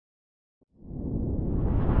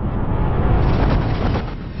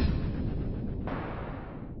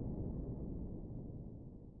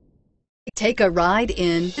Take a ride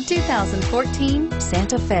in the 2014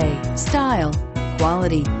 Santa Fe. Style,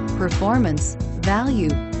 quality, performance, value.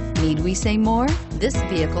 Need we say more? This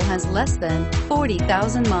vehicle has less than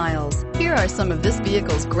 40,000 miles. Here are some of this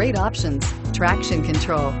vehicle's great options: traction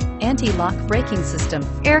control, anti-lock braking system,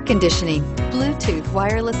 air conditioning, Bluetooth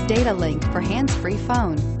wireless data link for hands-free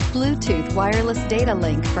phone, Bluetooth wireless data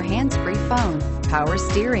link for hands-free phone, power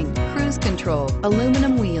steering, cruise control,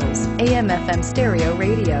 aluminum wheels, AM/FM stereo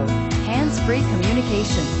radio, hands-free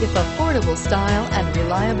communication. If affordable style and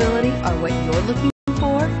reliability are what you're looking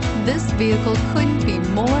for, this vehicle couldn't be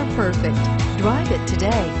more perfect. Drive it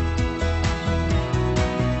today.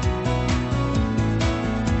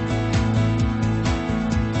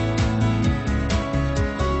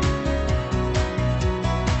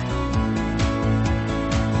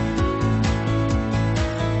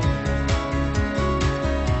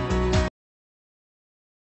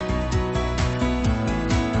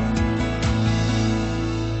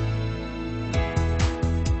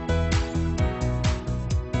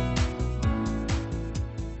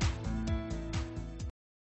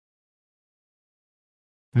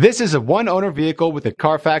 This is a one-owner vehicle with a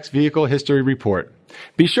Carfax Vehicle History Report.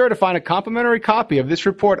 Be sure to find a complimentary copy of this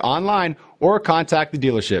report online or contact the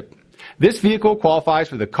dealership. This vehicle qualifies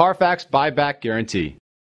for the Carfax Buyback Guarantee.